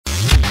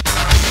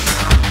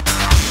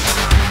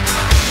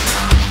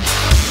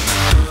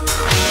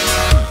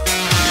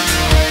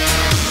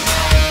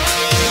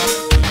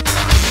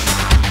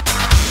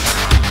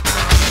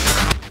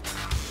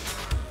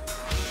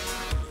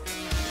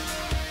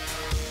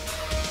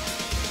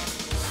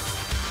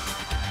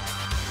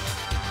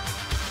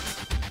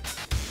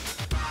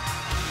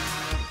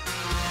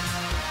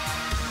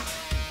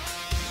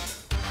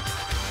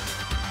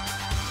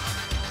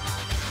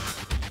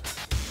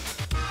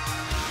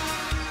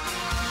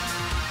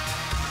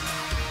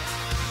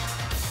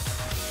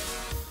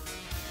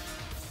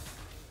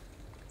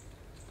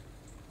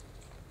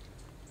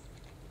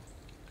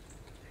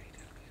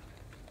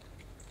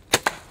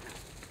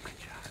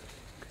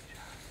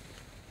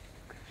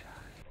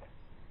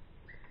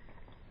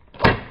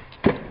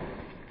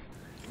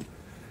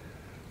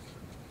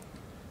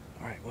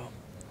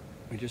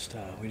We just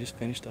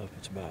finished up.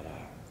 It's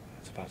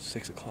about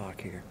 6 o'clock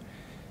here,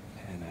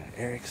 and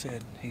Eric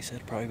said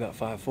probably about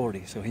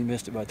 5:40, so he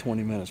missed it by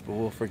 20 minutes. But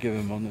we'll forgive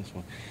him on this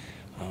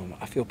one.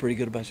 I feel pretty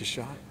good about the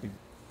shot.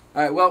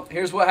 All right, well,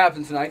 here's what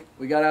happened tonight.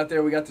 We got out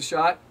there, we got the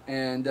shot,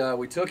 and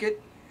we took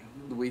it.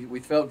 We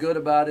felt good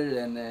about it,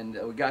 and then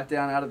we got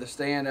down out of the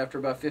stand after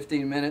about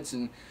 15 minutes,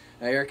 and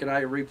Eric and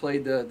I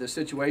replayed the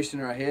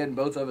situation in our head, and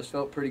both of us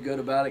felt pretty good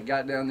about it.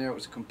 Got down there, it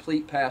was a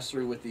complete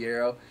pass-through with the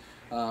arrow.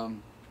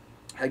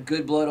 Had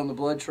good blood on the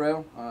blood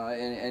trail,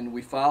 and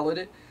we followed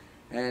it,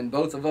 and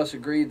both of us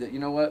agreed that, you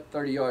know what,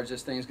 30 yards,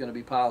 this thing's going to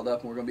be piled up,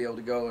 and we're going to be able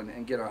to go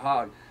and get our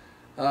hog.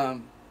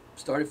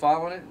 Started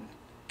following it, and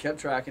kept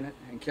tracking it,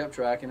 and kept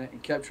tracking it,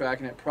 and kept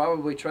tracking it.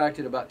 Probably tracked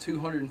it about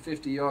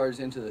 250 yards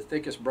into the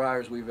thickest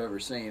briars we've ever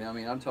seen. I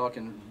mean, I'm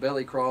talking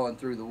belly crawling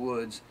through the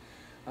woods.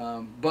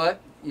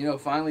 But, you know,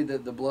 finally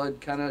the blood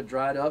kind of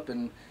dried up,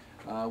 and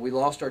we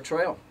lost our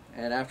trail.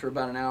 And after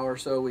about an hour or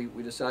so,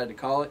 we decided to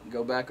call it and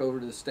go back over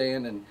to the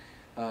stand and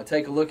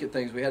take a look at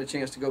things. We had a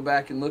chance to go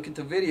back and look at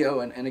the video,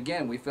 and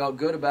again, we felt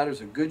good about it. It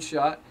was a good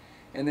shot.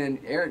 And then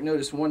Eric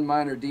noticed one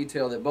minor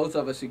detail that both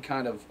of us had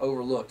kind of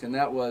overlooked, and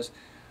that was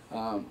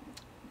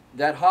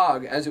that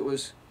hog, as it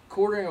was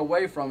quartering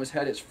away from us,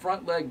 had its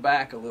front leg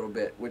back a little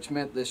bit, which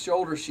meant the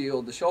shoulder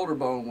shield, the shoulder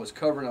bone, was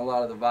covering a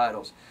lot of the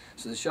vitals.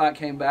 So the shot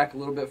came back a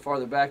little bit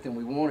farther back than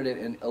we wanted it,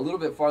 and a little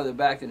bit farther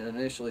back than it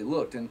initially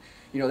looked. And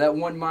you know, that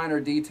one minor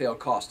detail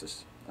cost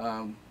us.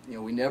 You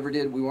know,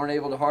 we weren't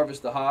able to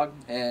harvest the hog,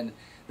 and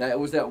that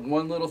was that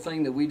one little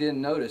thing that we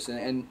didn't notice.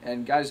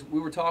 And guys, we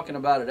were talking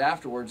about it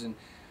afterwards, and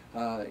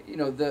you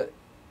know,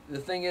 the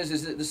thing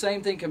is that the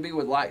same thing can be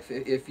with life.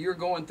 If you're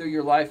going through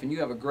your life and you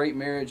have a great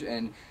marriage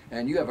and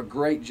you have a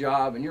great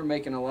job and you're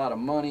making a lot of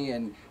money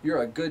and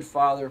you're a good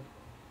father,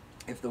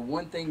 if the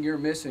one thing you're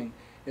missing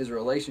is a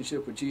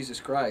relationship with Jesus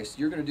Christ,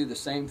 you're going to do the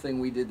same thing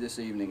we did this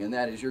evening, and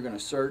that is you're going to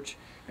search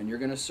and you're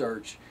going to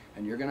search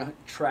and you're going to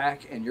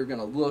track and you're going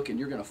to look and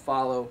you're going to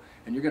follow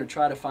and you're going to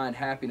try to find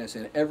happiness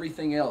in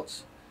everything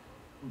else,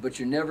 but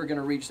you're never going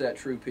to reach that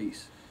true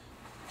peace.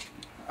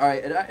 All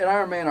right, at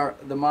Ironman,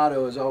 the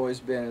motto has always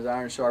been, as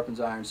iron sharpens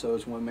iron, so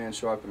is one man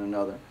sharpen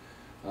another.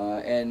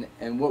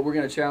 And what we're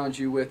going to challenge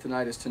you with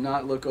tonight is to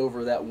not look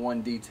over that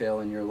one detail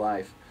in your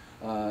life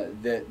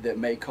that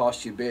may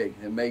cost you big,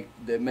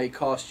 that may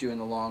cost you in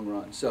the long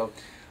run. So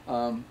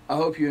I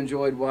hope you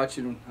enjoyed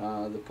watching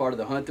the part of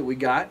the hunt that we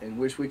got, and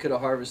wish we could have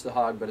harvested the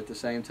hog, but at the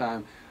same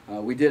time,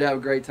 we did have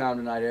a great time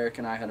tonight. Eric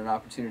and I had an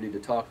opportunity to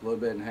talk a little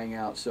bit and hang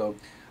out. So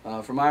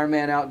from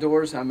Ironman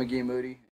Outdoors, I'm McGee Moody.